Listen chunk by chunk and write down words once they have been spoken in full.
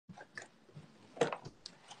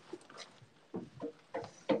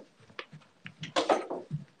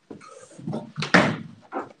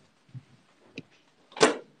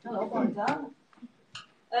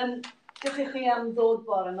Diolch i chi am ddod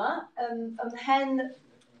bore yma. Ymhen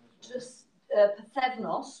dros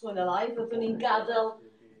pythefnos, mwy na lai, byddwn ni'n gadael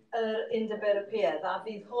yr Undeb Ewropeaidd, a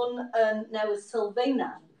fydd hwn yn newid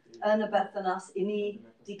sylfaenol yn y berthynas i ni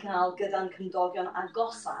wedi cael gyda'n cymdogion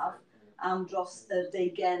agosaf am dros y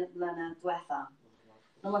 20 mlynedd diwethaf.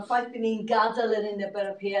 Mae'r ffaith bod ni'n gadael yr Undeb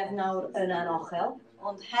Ewropeaidd nawr yn anochel,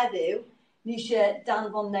 ond heddiw ni eisiau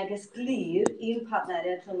danfon neges glir i'n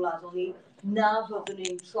partneriaid rhyngwladol ni na fyddwn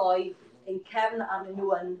ni'n troi ein cefn arnyn nhw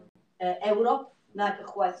yn Ewrop nag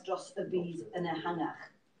ychwaith dros y byd yn ehangach.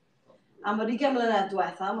 Am yr 20 mlynedd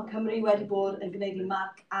diwethaf, mae Cymru wedi bod yn gwneud ei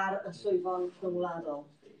marc ar y llwyfan rhyngwladol.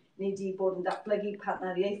 Ni wedi bod yn datblygu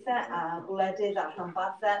partneriaethau a gwledydd a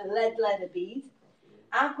rhanbarthau ledled y byd,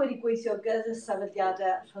 ac wedi gweithio gyda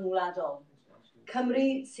sefydliadau rhyngwladol. Cymru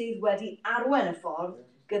sydd wedi arwain y ffordd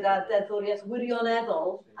gyda deddfwriaeth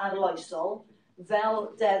wirioneddol arloesol fel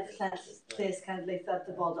Deddf Lles Cenedlaethau'r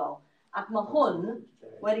Dyfodol. Ac mae hwn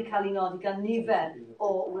wedi cael ei nodi gan nifer o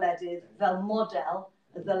wledydd fel model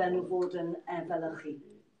y ddylen nhw fod yn efelychu.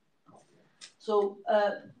 So,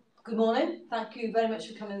 good morning. Thank you very much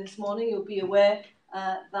for coming this morning. You'll be aware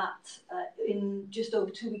that in just over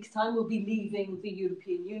 2 weeks' time we'll be leaving the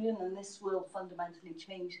European Union, and this will fundamentally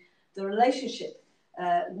change the relationship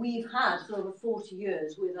we've had for over 40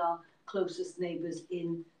 years with our closest neighbours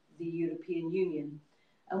in the European Union.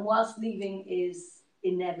 And whilst leaving is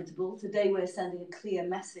inevitable, today we're sending a clear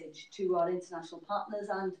message to our international partners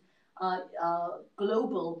and our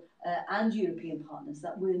global and European partners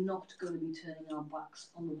that we're not going to be turning our backs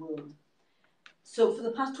on the world. So for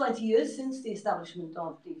the past 20 years since the establishment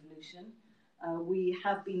of Devolution, we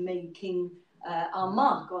have been making our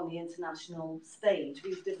mark on the international stage.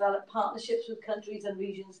 We've developed partnerships with countries and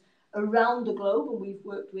regions around the globe, and we've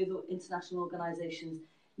worked with international organisations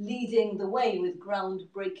leading the way with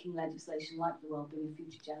groundbreaking legislation like the Wellbeing of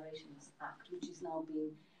Future Generations Act, which is now being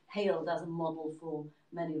hailed as a model for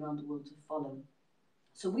many around the world to follow.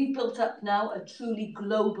 So we've built up now a truly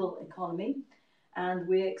global economy, and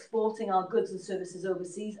we're exporting our goods and services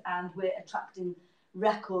overseas, and we're attracting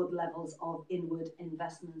record levels of inward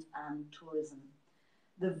investment and tourism.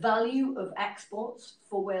 The value of exports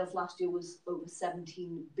for Wales last year was over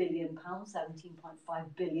 £17 billion,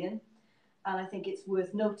 17.5 billion, and I think it's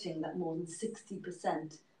worth noting that more than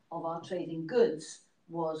 60% of our trading goods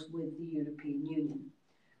was with the European Union.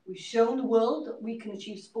 We've shown the world that we can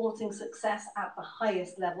achieve sporting success at the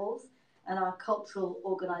highest levels, and our cultural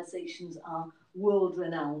organisations are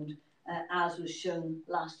world-renowned, as was shown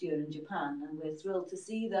last year in Japan. And we're thrilled to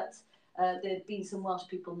see that there have been some Welsh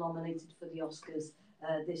people nominated for the Oscars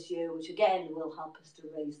this year, which again will help us to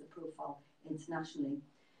raise the profile internationally.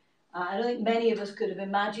 I don't think many of us could have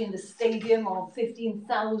imagined the stadium of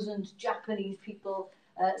 15,000 Japanese people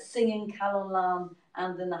singing Calon Lan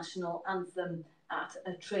and the national anthem at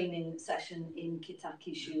a training session in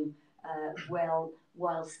Kitakishu,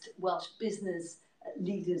 whilst Welsh business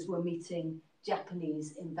leaders were meeting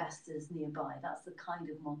Japanese investors nearby. That's the kind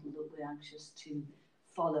of model that we're anxious to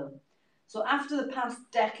follow. So after the past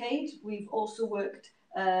decade, we've also worked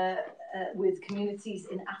with communities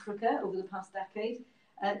in Africa over the past decade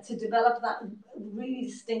to develop that really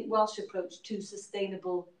distinct Welsh approach to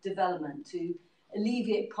sustainable development, to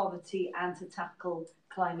alleviate poverty and to tackle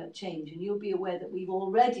climate change. And you'll be aware that we've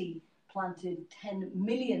already planted 10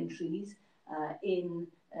 million trees in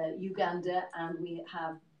Uganda, and we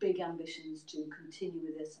have big ambitions to continue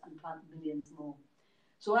with this and plant millions more.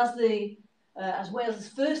 So as Wales'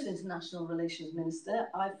 first international relations minister,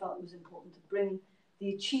 I felt it was important to bring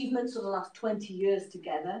the achievements of the last 20 years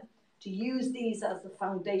together, to use these as the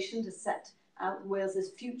foundation to set out Wales'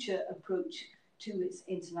 future approach to its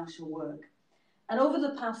international work. And over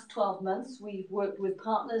the past 12 months, we've worked with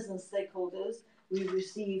partners and stakeholders. We've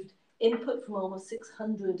received input from almost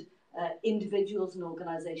 600 individuals and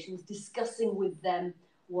organisations, discussing with them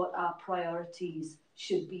what our priorities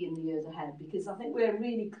should be in the years ahead. Because I think we're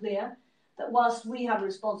really clear that whilst we have a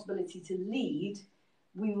responsibility to lead,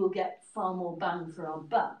 we will get far more bang for our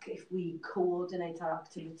buck if we coordinate our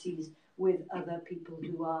activities with other people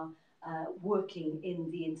who are working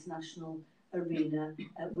in the international arena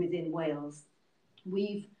within Wales.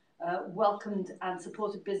 We've welcomed and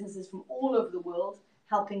supported businesses from all over the world,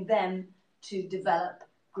 helping them to develop,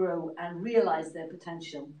 grow and realise their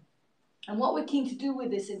potential. And what we're keen to do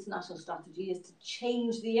with this international strategy is to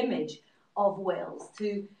change the image of Wales,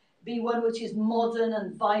 to be one which is modern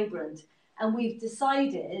and vibrant. And we've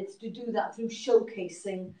decided to do that through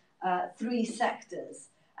showcasing 3 sectors.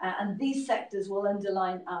 And these sectors will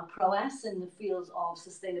underline our prowess in the fields of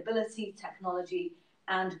sustainability, technology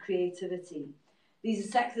and creativity. These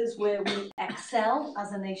are sectors where we excel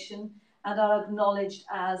as a nation and are acknowledged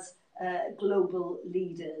as global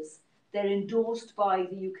leaders. They're endorsed by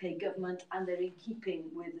the UK government and they're in keeping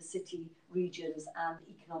with the city, regions and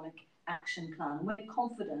economic action plan. We're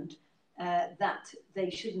confident that they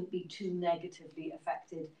shouldn't be too negatively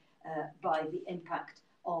affected by the impact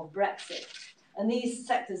of Brexit. And these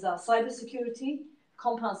sectors are cybersecurity,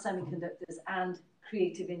 compound semiconductors and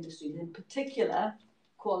creative industries, in particular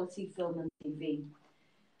quality film and TV.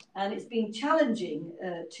 And it's been challenging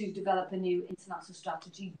to develop a new international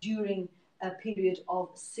strategy during a period of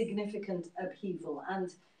significant upheaval, and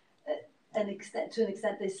to an extent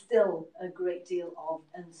there's still a great deal of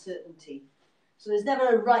uncertainty. So there's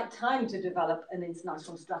never a right time to develop an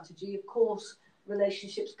international strategy. Of course,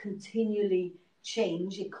 relationships continually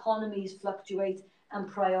change, economies fluctuate, and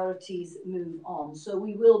priorities move on. So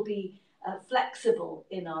we will be flexible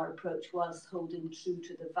in our approach whilst holding true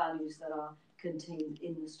to the values that are contained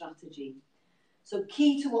in the strategy. So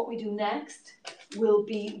key to what we do next will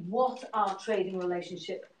be what our trading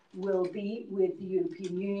relationship will be with the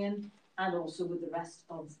European Union and also with the rest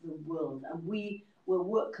of the world. And we will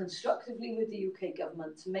work constructively with the UK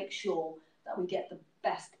government to make sure that we get the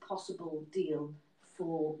best possible deal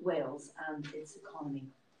for Wales and its economy.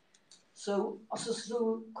 So, os oes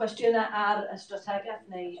rhyw cwestiynau ar y strategaeth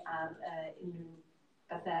neu ar unrhyw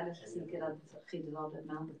beth eraill sydd gyda chi ddod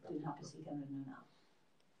mewn, dwi'n hapus i gymryd nhw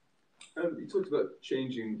nawr. You talked about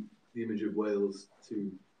changing the image of Wales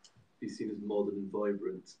to be seen as modern and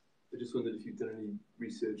vibrant. I just wondered if you've done any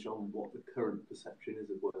research on what the current perception is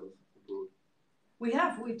of Wales abroad. We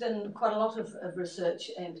have. We've done quite a lot of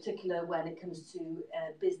research, in particular when it comes to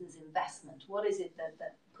business investment. What is it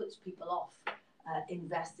that puts people off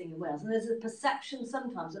investing in Wales? And there's a perception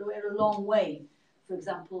sometimes that we're a long way, for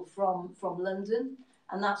example, from London.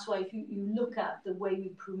 And that's why if you look at the way we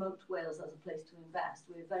promote Wales as a place to invest,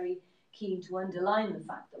 we're very keen to underline the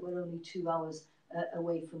fact that we're only 2 hours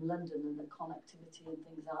away from London and that connectivity and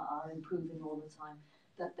things are improving all the time,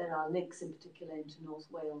 that there are links in particular into North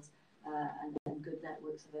Wales and good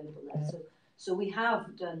networks available there. So we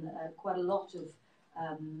have done quite a lot of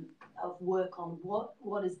work on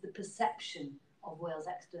what is the perception of Wales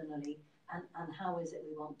externally and how is it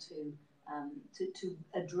we want to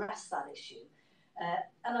address that issue.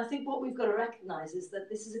 And I think what we've got to recognise is that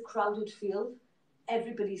this is a crowded field.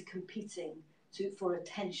 Everybody's competing for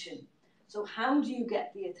attention. So how do you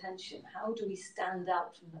get the attention? How do we stand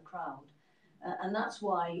out from the crowd? And that's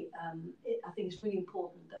why I think it's really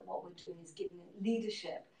important that what we're doing is giving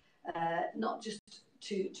leadership, not just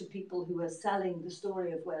to people who are selling the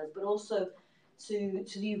story of Wales, but also to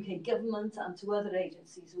the UK government and to other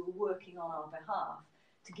agencies who are working on our behalf,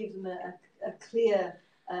 to give them a clear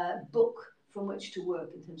book from which to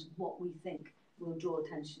work in terms of what we think will draw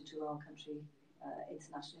attention to our country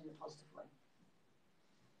internationally in a positive way.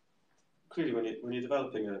 Clearly, when you're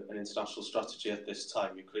developing an international strategy at this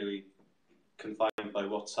time, you're clearly confined by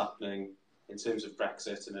what's happening in terms of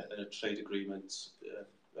Brexit and a trade agreement,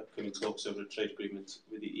 upcoming talks over a trade agreement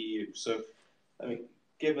with the EU. So, I mean,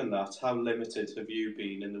 given that, how limited have you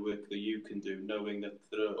been in the work that you can do, knowing that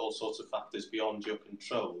there are all sorts of factors beyond your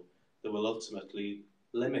control that will ultimately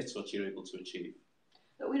limit what you're able to achieve?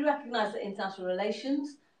 But we recognise that international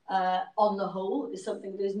relations, on the whole, is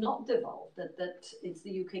something that is not devolved, that it's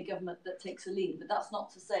the UK government that takes a lead. But that's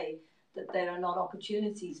not to say that there are not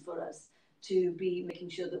opportunities for us to be making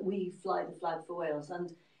sure that we fly the flag for Wales.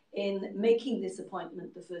 And in making this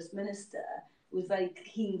appointment, the First Minister was very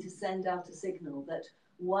keen to send out a signal that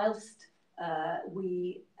whilst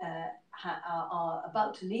we are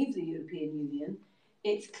about to leave the European Union,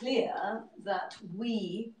 it's clear that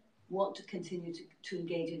we want to continue to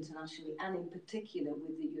engage internationally and in particular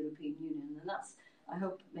with the European Union. And that's, I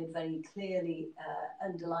hope, made very clearly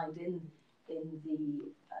underlined in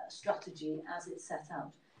the strategy as it's set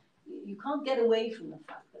out. You can't get away from the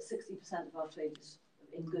fact that 60% of our trade is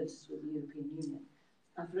in goods with the European Union.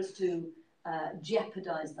 And for us to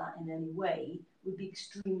jeopardise that in any way would be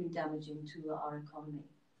extremely damaging to our economy.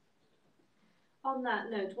 On that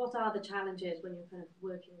note, what are the challenges when you're kind of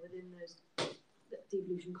working within those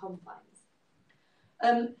devolution confines?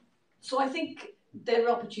 So I think there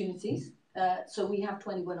are opportunities. So we have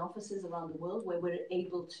 21 offices around the world where we're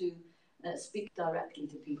able to speak directly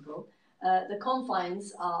to people. The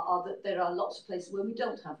confines are that there are lots of places where we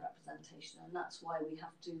don't have representation, and that's why we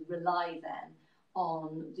have to rely then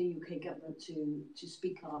on the UK government to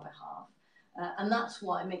speak on our behalf. And that's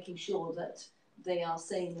why making sure that they are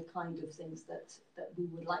saying the kind of things that we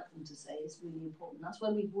would like them to say is really important. That's why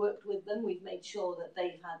we've worked with them. We've made sure that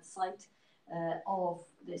they've had sight of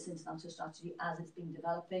this international strategy as it's been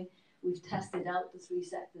developing. We've tested out the 3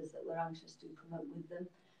 sectors that we're anxious to promote with them.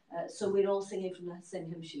 So we're all singing from the same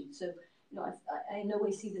hymn sheet. So, you know, I in no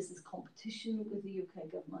way see this as competition with the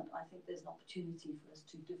UK government. I think there's an opportunity for us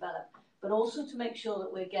to develop, but also to make sure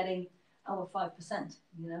that we're getting our 5%.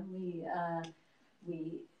 You know,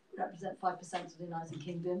 we represent 5% of the United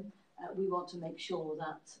Kingdom. We want to make sure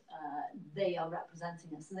that they are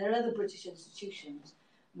representing us. And there are other British institutions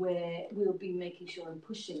where we'll be making sure and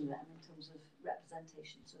pushing them in terms of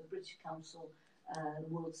representation. So the British Council, the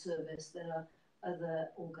World Service, there are other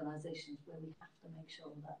organisations where we have to make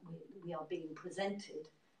sure that we are being presented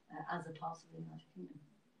as a part of the United Kingdom.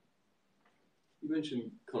 You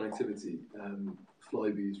mentioned connectivity.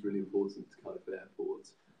 Flybe is really important to Cardiff Airport.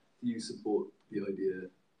 Do you support the idea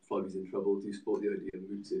Flybe's in trouble? Do you support the idea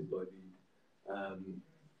mooted by the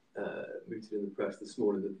mooted in the press this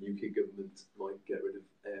morning that the UK government might get rid of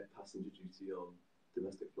air passenger duty on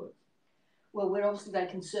domestic flights? Well, we're obviously very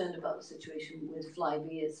concerned about the situation with Flybe.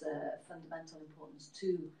 It's a fundamental importance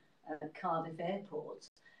to Cardiff Airport.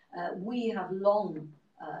 We have long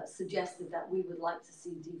suggested that we would like to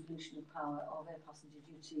see devolution of power of air passenger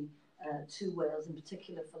duty to Wales, in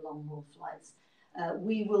particular for long-haul flights.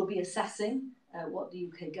 We will be assessing what the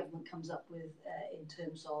UK government comes up with in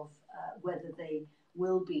terms of whether they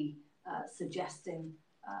will be suggesting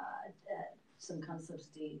some kind of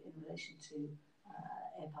subsidy in relation to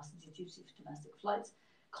air passenger duty for domestic flights.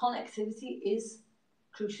 Connectivity is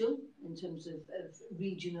crucial in terms of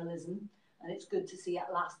regionalism, and it's good to see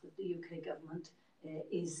at last that the UK government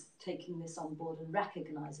is taking this on board and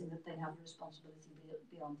recognising that they have a responsibility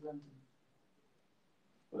beyond London.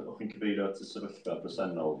 O'ch chi'n cyfeirio at y sefyllfa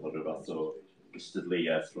bresennol fod rhywbeth o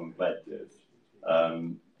gystadleuaeth rhwng gwledydd.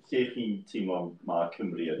 Lle chi'n teimlo mae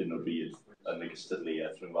Cymru ar hyn o bryd yn y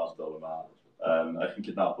gystadleuaeth rhyngwladol yma? A chi'n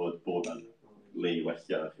cydnabod bod yna le i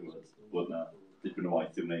wella, bod yna dipyn o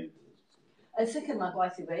waith i'w wneud? Yn sicr mae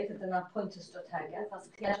gwaith i wneud, a dyna pwynt y strategaeth. As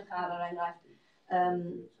chi'n edrych ar enghraifft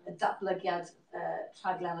y datblygiad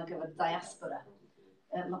rhaglen ar gyfer diaspora.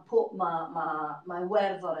 Mae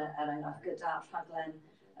Iwerddon er enghraifft gyda rhaglen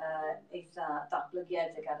eitha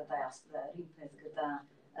datblygiedig ar y diaspora, yr un peth gyda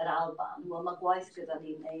yr Alban. Wel, mae gwaith gyda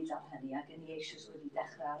ni'n neud ar hynny ac yn ni eisoes wedi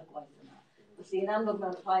dechrau ar y gwaith yna. Felly, yn amlwg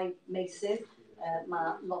mewn rhai meysydd,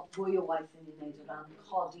 mae lot fwy o waith yn ni'n neud o ran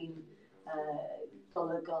codi'n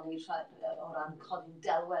golygon ni, o ran codi'n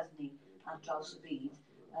delwedd ni ar draws y byd.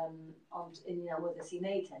 Ond yn ni'n awyddus i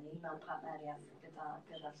wneud hynny mewn partneriaeth gyda'r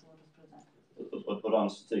Llywodraeth Prydain. O ran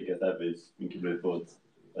strategaeth hefyd, fi'n cymryd bod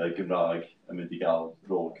Gymraeg yn mynd i gael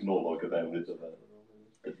rôl canolog o fewn iddo fe.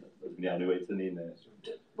 Ydyn iawn i weid hynny?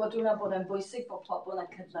 Wel, dwi'n meddwl bod e'n bwysig bod pobl yn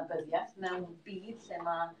cydnabyddiaeth mewn byd lle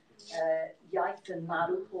mae iaith yn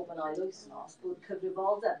marw pob yn ail wythnos, bod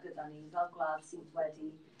cyfrifoldeb gyda ni fel gwlad sydd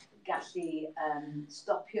wedi gallu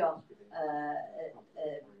stopio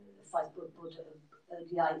ffaith bod y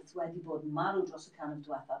iaith wedi bod yn marw dros y canrif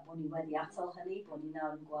diwethaf, bod ni wedi atal hynny, bod ni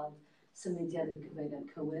nawr yn gweld symudiad y cyfeiriad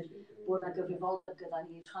cywir, bod yna gyfrifoldeb gyda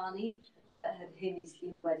ni rhannu hyn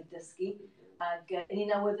sydd wedi dysgu, ac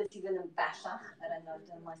ni'n awyddus i fynd yn bellach er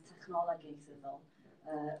enghraifft yn maes technoleg ieithyddol,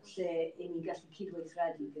 lle i ni gallu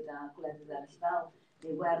cydweithredu gyda gwledydd eraill fel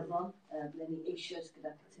Iwerddon, ble ni eisoes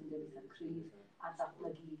gyda cytundeb eitha cryf a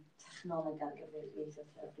datblygu technoleg ar gyfer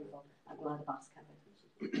ieithoedd llefrifol a Gwlad y Basg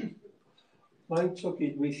hefyd. Faint o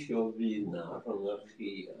gydweithio fydd yna rhwng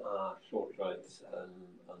chi a Llywodraeth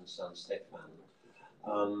yn San Steffan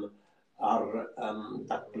ar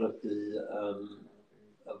datblygu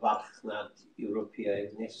y farchnad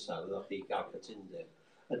Ewropeaidd nesaf ydych chi gael cytundeb?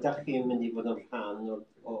 Ydych chi'n mynd i fod yn rhan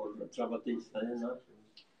o'r trafodaethau yna?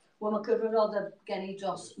 Wel, mae gyfrifoldeb gen i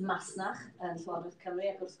dros masnach yn Llywodraeth Cymru,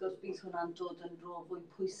 ac wrth gwrs bydd hwnna'n dod yn rôl fwy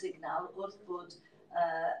pwysig nawr wrth bod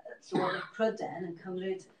Llywodraeth Prydain yn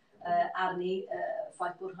cymryd arni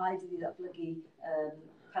ffaith bod rhaid i ddatblygu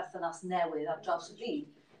perthynas newydd ar draws y byd.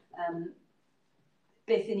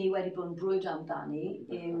 Beth i ni wedi bod yn brwydro amdani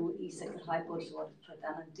yw i sicrhau bod Llywodraeth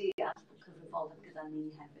Prydain yn deall bod cyfrifoldeb gyda ni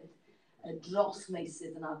hefyd dros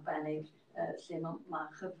meysydd yn arbennig lle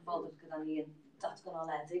mae cyfrifoldeb gyda ni yn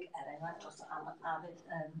datganoledig er enghraifft dros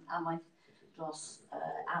amaeth, dros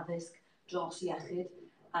addysg, dros iechyd,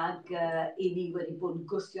 ac i ni wedi bod yn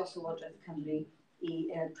gwthio Llywodraeth Cymru i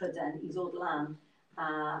Prydain i ddod lan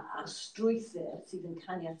a strwythyr sydd yn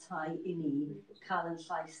caniatáu i ni cael yn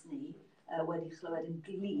llais ni wedi chlywed yn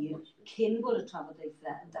glir cyn bod y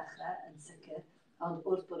trafodaethau yn dechrau yn sicr, ond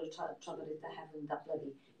wrth bod y trafodaethau hefyd yn datblygu.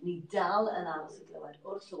 Ni dal yn aros i glywed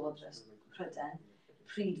wrth Llywodraeth Prydain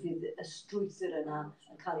pryd fydd y strwythyr yna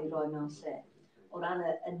yn cael ei roi mewn lle. O ran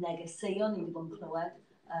y negeseuon ni wedi bod yn clywed,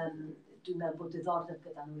 dwi'n meddwl bod diddordeb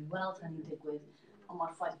gyda nhw i weld hynny'n digwydd, ond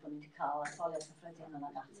mae'r ffaith bod ni wedi cael etholiad cyffredinol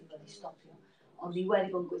ag ati wedi stopio. Ond ni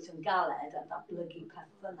wedi bod yn gweithio'n galed a datblygu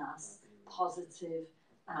perthynas positif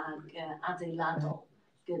ag adeiladol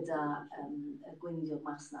gyda y gweinidog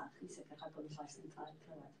masnach i sicrhau bod y llais yn cael ei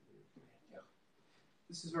clywed.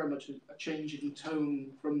 This is very much a change in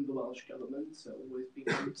tone from the Welsh Government, so always been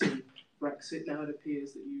anti-Brexit. Now it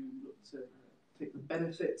appears that you look to take the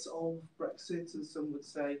benefits of Brexit, as some would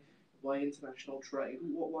say, by international trade.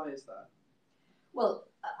 Why is that? Well,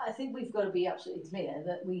 I think we've got to be absolutely clear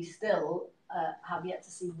that we still have yet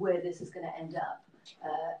to see where this is going to end up.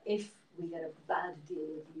 If we get a bad deal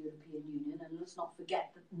with the European Union, and let's not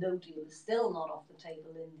forget that no deal is still not off the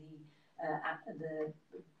table in the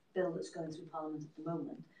bill that's going through Parliament at the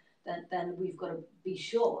moment, then we've got to be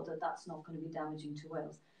sure that that's not going to be damaging to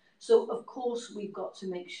Wales. So, of course, we've got to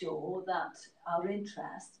make sure that our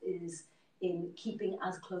interest is in keeping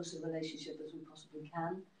as close a relationship as we possibly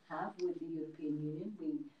can have with the European Union.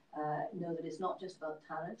 We know that it's not just about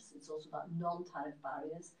tariffs, it's also about non-tariff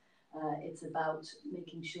barriers. It's about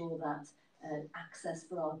making sure that access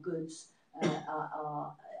for our goods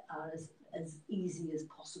are as easy as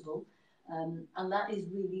possible. And that is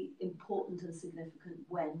really important and significant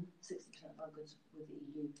when 60% of our goods are with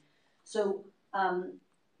the EU. So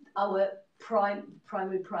our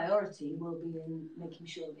primary priority will be in making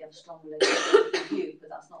sure that we have a strong relationship with the EU, but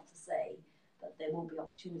that's not to say that there won't be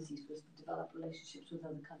opportunities for us to develop relationships with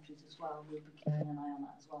other countries as well. We'll be keeping an eye on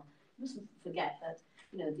that as well. You mustn't forget that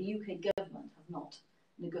the UK government have not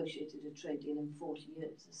negotiated a trade deal in 40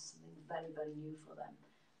 years. This is something very, very new for them.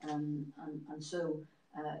 And so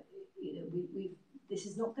this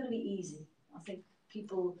is not going to be easy. I think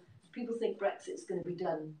people think Brexit's going to be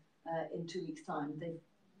done in 2 weeks' time.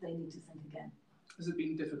 They need to think again. Has it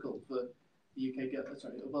been difficult for the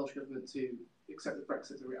the Welsh government to accept that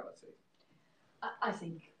Brexit is a reality? I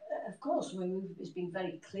think, of course, it's been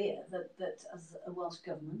very clear that as a Welsh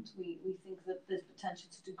government, we think that there's potential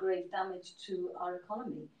to do grave damage to our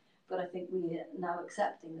economy. But I think we are now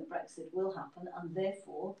accepting that Brexit will happen, and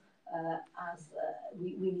therefore,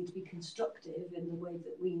 we need to be constructive in the way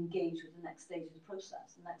that we engage with the next stage of the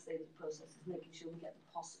process. The next stage of the process is making sure we get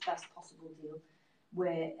the best possible deal,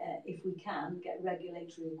 where, if we can, get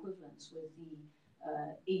regulatory equivalence with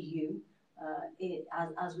the EU,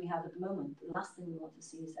 as we have at the moment. The last thing we want to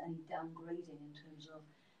see is any downgrading in terms of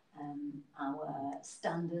our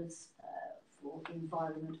standards for the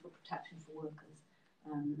environment, for protection for workers,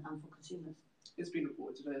 and for consumers. It's been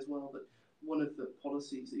reported today as well that one of the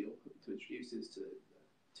policies that you're hoping to introduce is to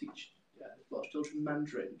teach Welsh children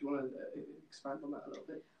Mandarin. Do you want to expand on that a little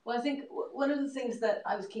bit? Well, I think one of the things that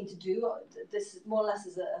I was keen to do, this more or less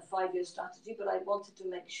is a 5-year strategy, but I wanted to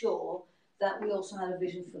make sure that we also had a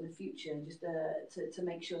vision for the future, just to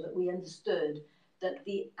make sure that we understood that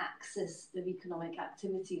the axis of economic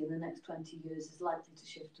activity in the next 20 years is likely to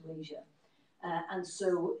shift to Asia. And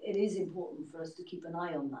so it is important for us to keep an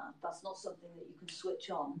eye on that. That's not something that you can switch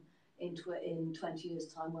on in 20 years'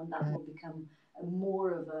 time, when that will become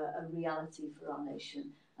more of a reality for our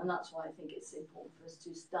nation. And that's why I think it's important for us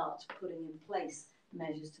to start putting in place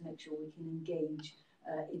measures to make sure we can engage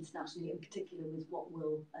internationally, in particular with what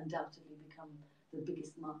will undoubtedly become the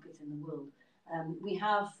biggest market in the world. We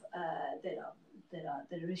have there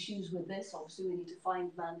are issues with this. Obviously, we need to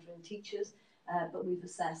find Mandarin teachers, but we've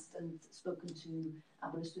assessed and spoken to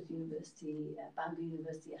Aberystwyth University. Bangor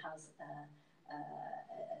University has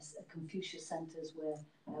Confucius centres where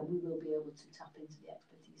we will be able to tap into the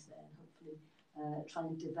expertise there and hopefully try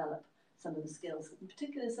and develop some of the skills, in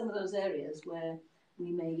particular some of those areas where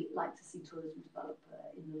we may like to see tourism develop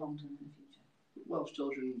in the long term in the future. Welsh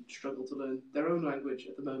children struggle to learn their own language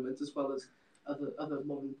at the moment, as well as other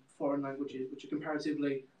modern foreign languages, which are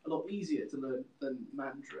comparatively a lot easier to learn than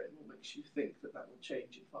Mandarin. What makes you think that will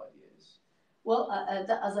change in 5 years? Well,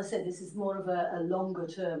 as I said, this is more of a longer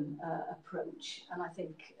term approach, and I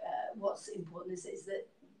think what's important is that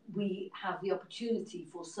we have the opportunity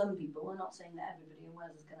for some people. We're not saying that everybody in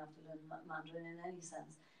Wales is going to have to learn Mandarin in any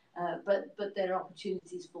sense, but there are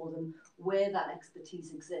opportunities for them where that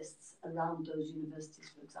expertise exists around those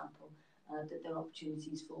universities, for example, that there are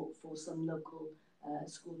opportunities for some local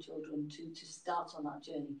school children to start on that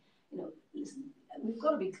journey. Listen, we've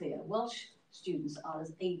got to be clear, Welsh students are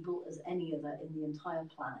as able as any other in the entire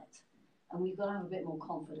planet, and we've got to have a bit more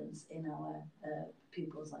confidence in our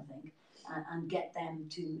pupils, I think, and get them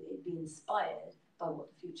to be inspired by what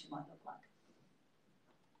the future might look like.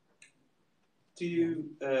 Do you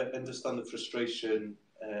understand the frustration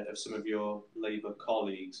of some of your Labour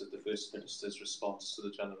colleagues at the First Minister's response to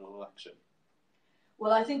the general election?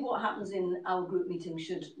 Well, I think what happens in our group meetings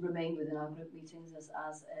should remain within our group meetings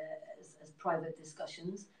as private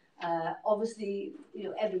discussions. Obviously, you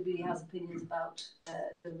know, everybody has opinions about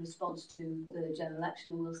the response to the general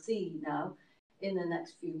election. We'll see now in the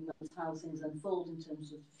next few months how things unfold in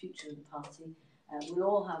terms of the future of the party. We'll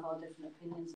all have our different opinions